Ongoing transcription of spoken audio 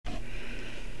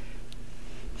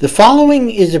The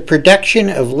following is a production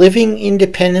of Living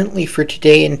Independently for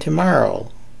Today and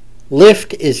Tomorrow.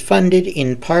 LIFTT is funded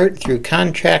in part through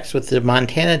contracts with the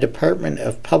Montana Department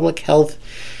of Public Health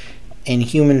and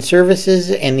Human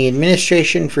Services and the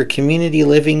Administration for Community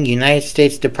Living, United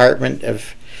States Department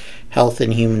of Health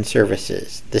and Human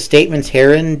Services. The statements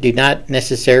herein do not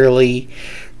necessarily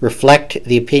reflect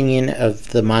the opinion of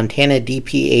the Montana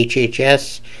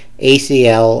DPHHS,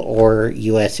 ACL, or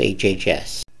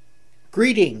USHHS.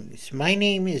 Greetings, my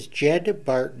name is Jed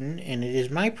Barton, and it is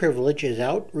my privilege as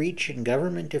Outreach and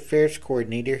Government Affairs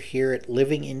Coordinator here at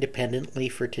Living Independently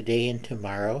for Today and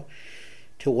Tomorrow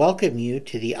to welcome you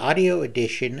to the audio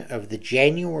edition of the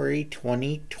January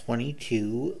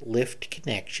 2022 LIFTT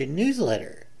Connection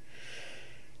newsletter.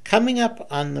 Coming up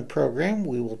on the program,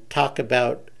 we will talk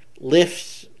about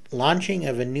LIFTT's launching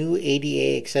of a new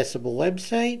ADA accessible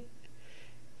website.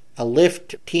 A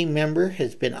LIFTT team member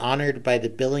has been honored by the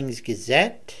Billings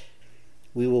Gazette.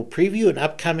 We will preview an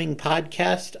upcoming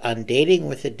podcast on dating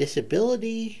with a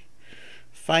disability,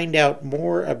 find out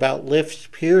more about LIFTT's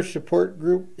peer support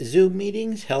group Zoom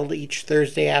meetings held each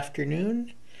Thursday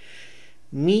afternoon,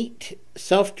 meet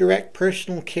Self-Direct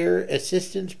Personal Care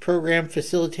Assistance Program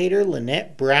Facilitator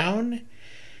Lynette Brown,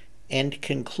 and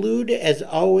conclude, as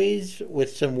always,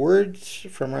 with some words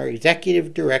from our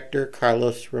Executive Director,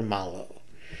 Carlos Ramallo.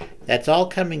 That's all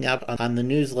coming up on the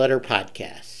newsletter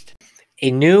podcast. A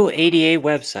new ADA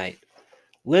website.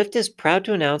 LIFTT is proud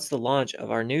to announce the launch of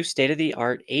our new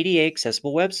state-of-the-art ADA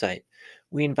accessible website.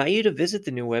 We invite you to visit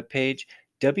the new webpage,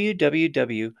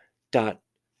 www.liftt.org,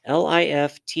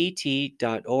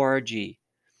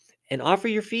 and offer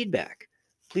your feedback.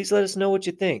 Please let us know what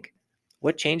you think,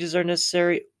 what changes are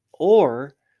necessary,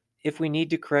 or if we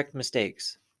need to correct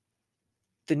mistakes.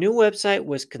 The new website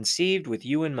was conceived with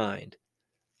you in mind.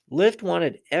 LIFTT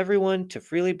wanted everyone to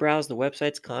freely browse the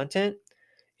website's content,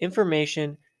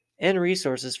 information, and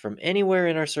resources from anywhere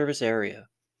in our service area.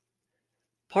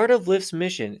 Part of LIFTT's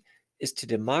mission is to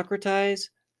democratize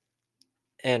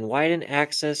and widen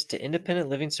access to independent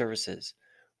living services.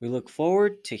 We look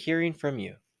forward to hearing from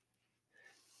you.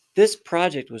 This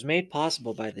project was made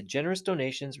possible by the generous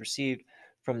donations received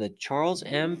from the Charles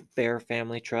M. Bear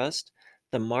Family Trust,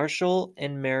 the Marshall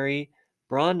and Mary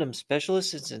Brondum Special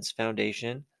Assistance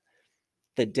Foundation,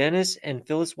 the Dennis and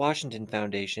Phyllis Washington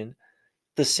Foundation,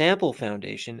 the Sample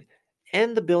Foundation,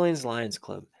 and the Billings Lions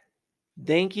Club.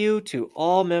 Thank you to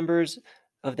all members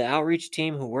of the outreach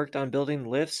team who worked on building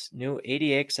LIFTT's new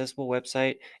ADA accessible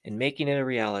website and making it a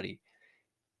reality.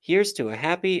 Here's to a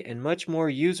happy and much more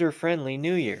user-friendly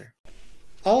new year.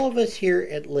 All of us here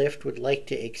at LIFTT would like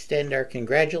to extend our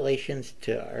congratulations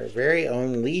to our very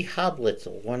own Lee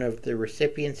Hoblitzel, one of the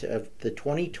recipients of the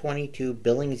 2022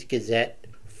 Billings Gazette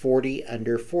 40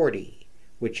 Under 40,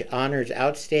 which honors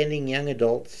outstanding young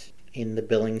adults in the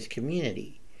Billings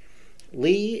community.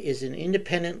 Lee is an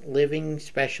independent living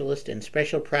specialist and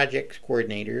special projects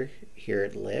coordinator here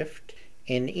at LIFTT,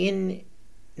 and in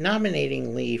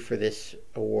nominating Lee for this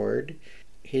award,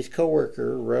 his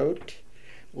coworker wrote,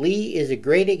 "Lee is a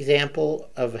great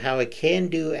example of how a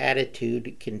can-do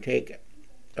attitude can take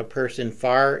a person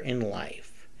far in life.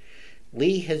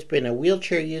 Lee has been a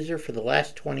wheelchair user for the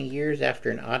last 20 years after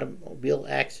an automobile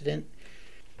accident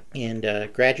and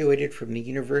graduated from the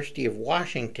University of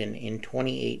Washington in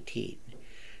 2018.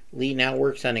 Lee now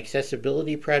works on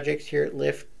accessibility projects here at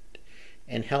LIFTT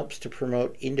and helps to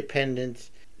promote independence,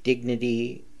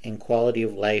 dignity, and quality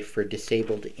of life for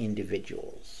disabled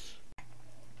individuals."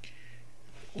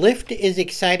 LIFTT is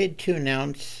excited to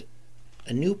announce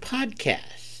a new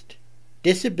podcast,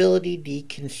 Disability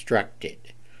Deconstructed.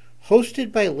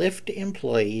 Hosted by LIFTT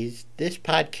employees, this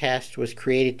podcast was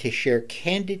created to share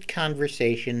candid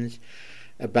conversations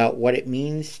about what it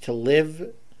means to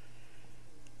live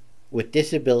with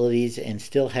disabilities and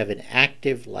still have an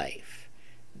active life.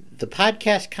 The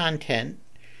podcast content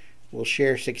will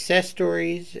share success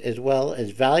stories as well as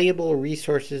valuable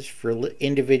resources for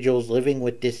individuals living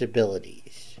with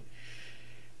disabilities.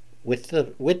 With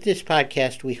this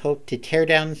podcast, we hope to tear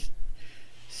down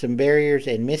some barriers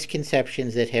and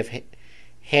misconceptions that have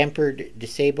hampered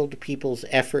disabled people's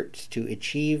efforts to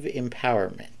achieve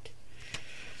empowerment.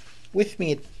 With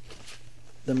me at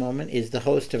the moment is the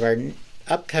host of our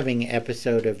upcoming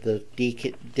episode of the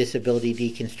Disability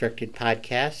Deconstructed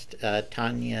podcast,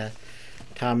 Tanya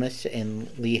Thomas and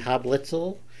Lee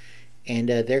Hoblitzel, and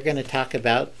they're going to talk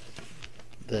about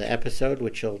the episode,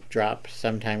 which will drop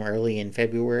sometime early in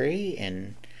February,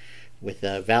 and with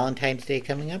Valentine's Day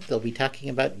coming up, they'll be talking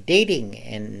about dating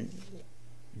and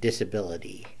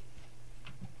disability.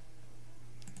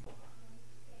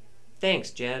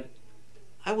 Thanks, Jed.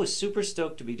 I was super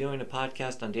stoked to be doing a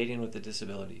podcast on dating with a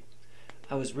disability.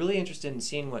 I was really interested in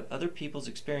seeing what other people's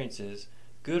experiences,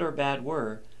 good or bad,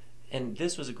 were, and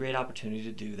this was a great opportunity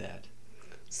to do that.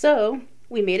 So,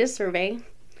 we made a survey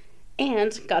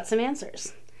and got some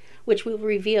answers, which we will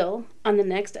reveal on the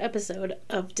next episode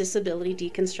of Disability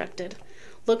Deconstructed.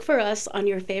 Look for us on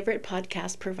your favorite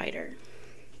podcast provider.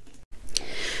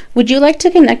 Would you like to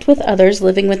connect with others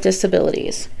living with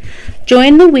disabilities?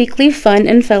 Join the weekly fun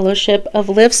and fellowship of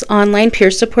LIFTT's online peer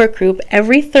support group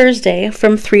every Thursday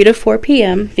from 3 to 4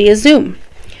 p.m. via Zoom.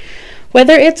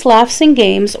 Whether it's laughs and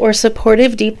games or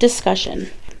supportive deep discussion,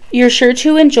 you're sure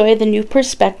to enjoy the new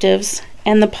perspectives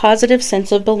and the positive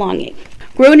sense of belonging.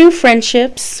 Grow new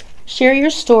friendships, share your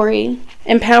story,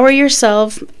 empower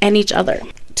yourself and each other.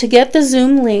 To get the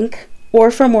Zoom link or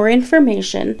for more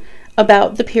information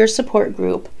about the peer support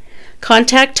group,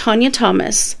 contact Tanya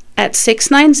Thomas at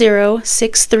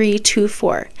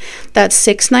 690-6324. That's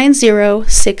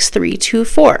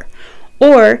 690-6324.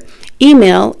 Or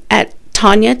email at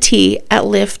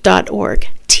tanyat@lift.org.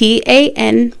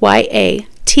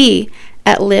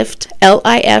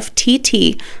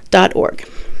 TANYAT@lift.org.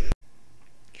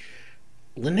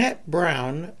 Lynette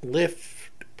Brown, LIFTT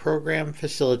Program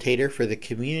Facilitator for the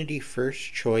Community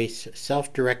First Choice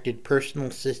Self-Directed Personal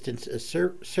Assistance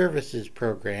Services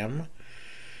Program,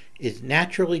 is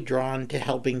naturally drawn to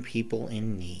helping people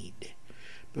in need.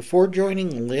 Before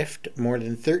joining LIFTT more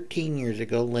than 13 years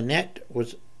ago, Lynette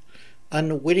was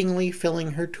unwittingly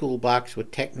filling her toolbox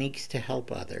with techniques to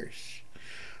help others.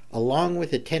 Along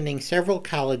with attending several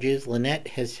colleges, Lynette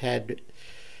has had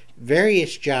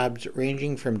various jobs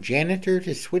ranging from janitor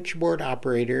to switchboard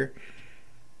operator,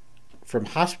 from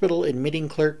hospital admitting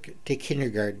clerk to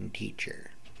kindergarten teacher.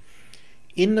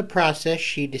 In the process,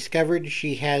 she discovered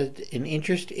she had an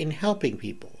interest in helping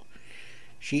people.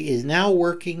 She is now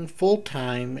working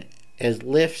full-time as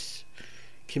LIFTT's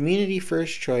Community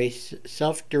First Choice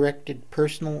Self-Directed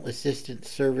Personal Assistance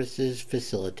Services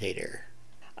Facilitator.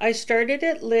 I started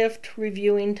at LIFTT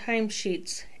reviewing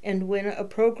timesheets, and when a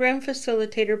program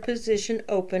facilitator position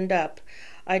opened up,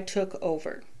 I took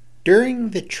over.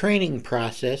 During the training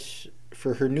process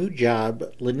for her new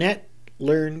job, Lynette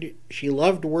learned she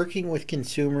loved working with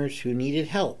consumers who needed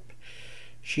help.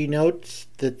 She notes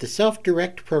that the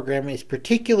Self-Direct program is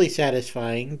particularly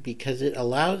satisfying because it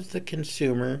allows the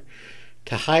consumer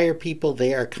to hire people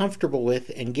they are comfortable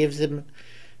with and gives them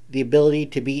the ability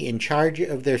to be in charge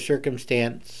of their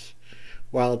circumstance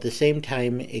while at the same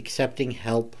time accepting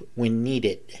help when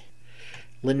needed.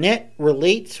 Lynette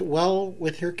relates well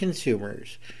with her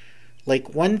consumers.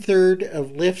 Like 1/3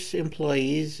 of LIFTT's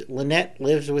employees, Lynette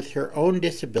lives with her own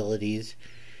disabilities,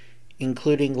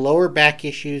 including lower back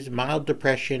issues, mild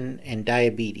depression, and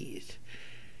diabetes.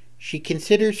 She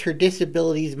considers her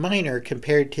disabilities minor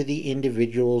compared to the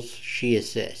individuals she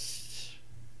assists.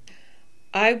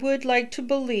 I would like to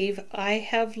believe I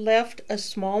have left a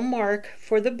small mark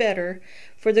for the better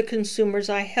for the consumers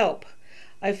I help.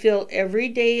 I feel every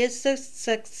day is a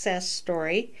success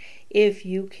story if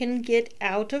you can get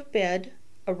out of bed,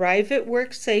 arrive at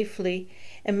work safely,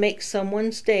 and make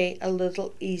someone's day a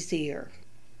little easier.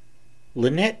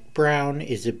 Lynette Brown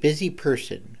is a busy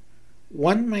person.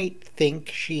 One might think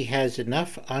she has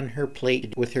enough on her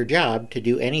plate with her job to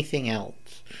do anything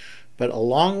else. But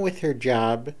along with her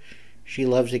job, she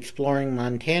loves exploring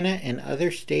Montana and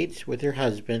other states with her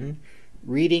husband,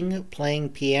 reading, playing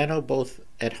piano both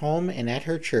at home and at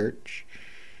her church.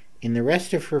 In the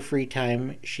rest of her free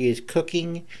time, she is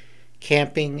cooking,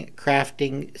 camping,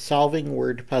 crafting, solving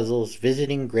word puzzles,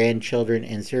 visiting grandchildren,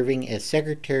 and serving as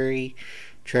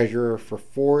secretary-treasurer for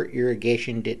 4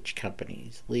 irrigation ditch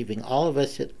companies, leaving all of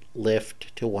us at LIFTT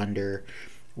to wonder,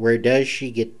 where does she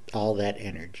get all that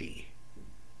energy?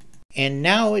 And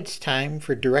now it's time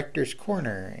for Director's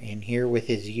Corner, and here with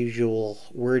his usual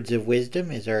words of wisdom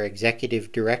is our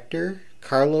Executive Director,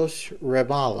 Carlos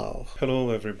Ramallo. Hello,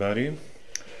 everybody.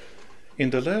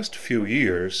 In the last few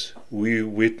years, we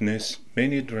witnessed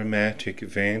many dramatic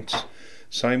events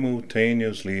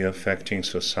simultaneously affecting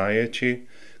society,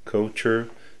 culture,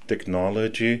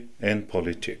 technology, and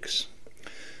politics.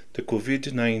 The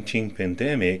COVID-19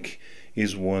 pandemic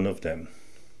is one of them.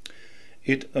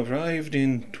 It arrived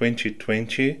in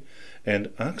 2020 and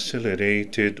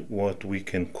accelerated what we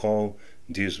can call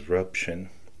disruption.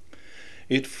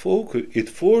 It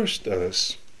forced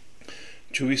us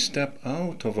to step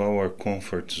out of our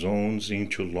comfort zones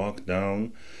into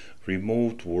lockdown,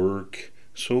 remote work,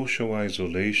 social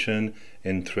isolation,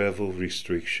 and travel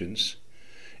restrictions.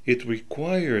 It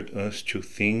required us to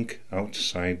think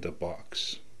outside the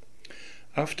box.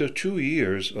 After 2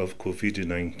 years of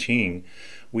COVID-19,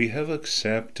 we have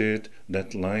accepted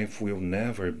that life will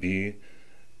never be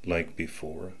like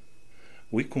before.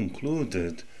 We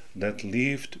concluded that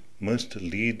LIFTT must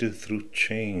lead through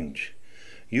change.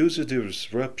 Use the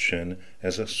disruption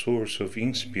as a source of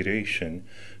inspiration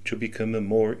to become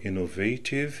more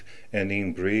innovative and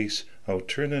embrace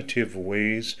alternative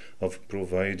ways of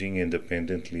providing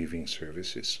independent living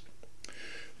services.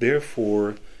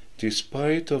 Therefore,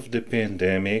 despite of the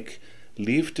pandemic,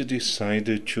 LIFTT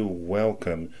decided to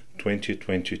welcome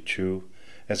 2022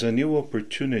 as a new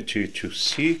opportunity to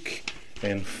seek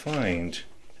and find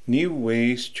new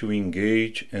ways to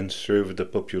engage and serve the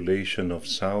population of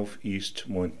Southeast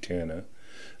Montana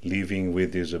living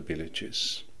with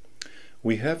disabilities.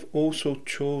 We have also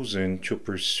chosen to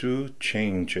pursue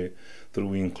change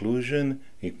through inclusion,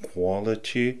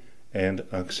 equality, and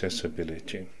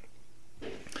accessibility.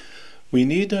 We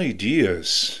need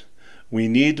ideas, we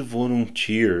need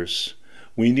volunteers,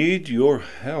 we need your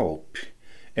help,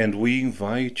 and we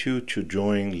invite you to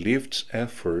join LIFTT's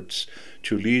efforts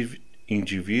to lead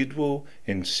individual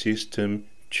and system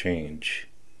change.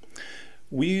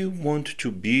 We want to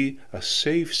be a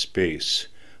safe space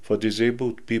for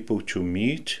disabled people to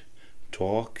meet,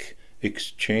 talk,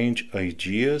 exchange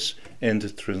ideas,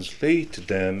 and translate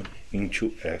them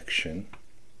into action.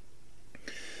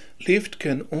 LIFTT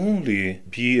can only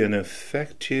be an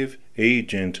effective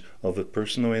agent of a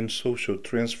personal and social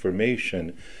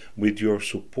transformation with your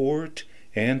support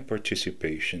and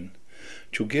participation.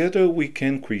 Together we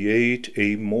can create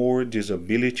a more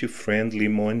disability-friendly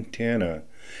Montana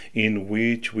in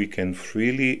which we can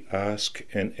freely ask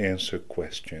and answer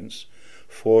questions,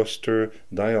 foster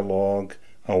dialogue,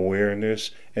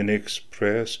 awareness, and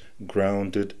express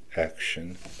grounded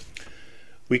action.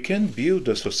 We can build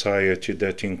a society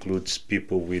that includes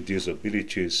people with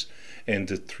disabilities and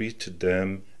treat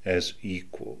them as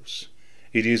equals.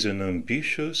 It is an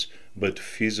ambitious but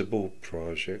feasible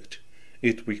project.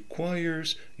 It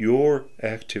requires your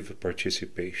active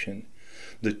participation.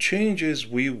 The changes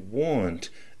we want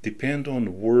depend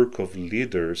on work of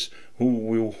leaders who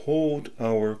will hold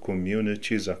our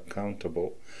communities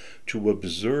accountable to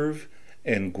observe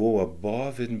and go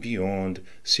above and beyond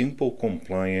simple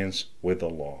compliance with the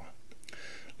law.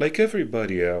 Like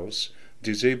everybody else,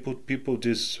 disabled people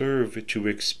deserve to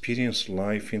experience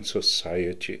life in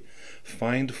society,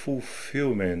 find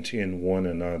fulfillment in one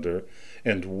another,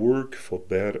 and work for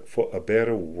a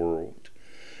better world.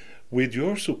 With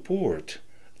your support,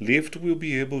 LIFTT will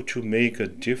be able to make a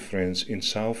difference in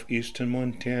southeastern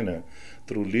Montana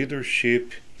through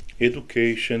leadership,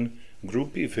 education,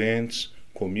 group events,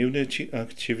 community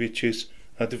activities,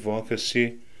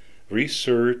 advocacy,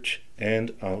 research,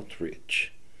 and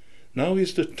outreach. Now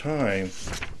is the time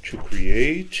to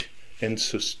create and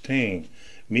sustain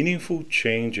meaningful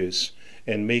changes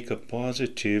and make a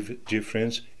positive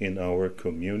difference in our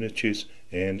communities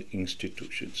and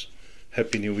institutions.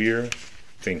 Happy New Year.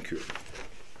 Thank you.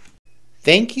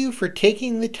 Thank you for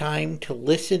taking the time to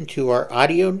listen to our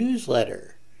audio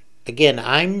newsletter. Again,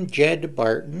 I'm Jed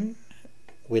Barton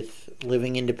with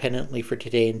Living Independently for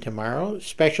Today and Tomorrow.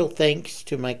 Special thanks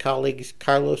to my colleagues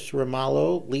Carlos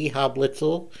Ramallo, Lee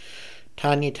Hoblitzel,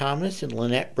 Tanya Thomas, and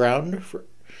Lynette Brown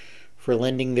for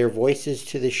lending their voices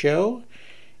to the show,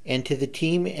 and to the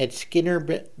team at Skinner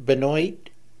Benoit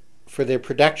for their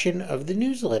production of the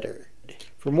newsletter.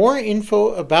 For more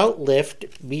info about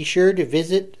LIFTT, be sure to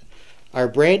visit our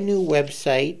brand new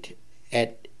website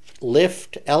at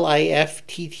LIFTT.org,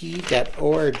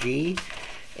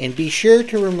 and be sure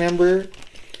to remember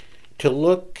to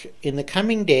look in the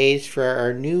coming days for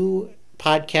our new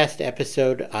podcast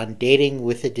episode on dating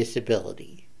with a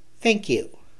disability. Thank you.